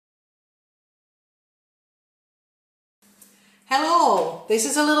Hello, this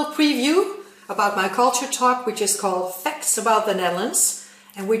is a little preview about my culture talk, which is called Facts About the Netherlands,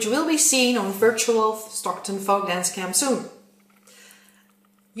 and which will be seen on virtual Stockton Folk Dance Camp soon.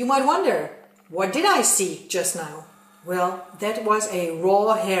 You might wonder, what did I see just now? Well, that was a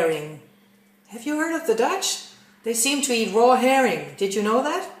raw herring. Have you heard of the Dutch? They seem to eat raw herring. Did you know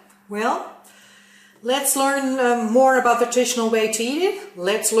that? Well, let's learn more about the traditional way to eat it.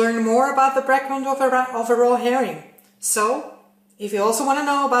 Let's learn more about the background of a raw herring. So, if you also want to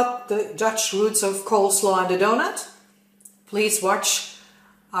know about the Dutch roots of coleslaw and a donut, please watch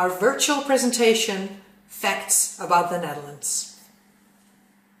our virtual presentation, Facts About the Netherlands.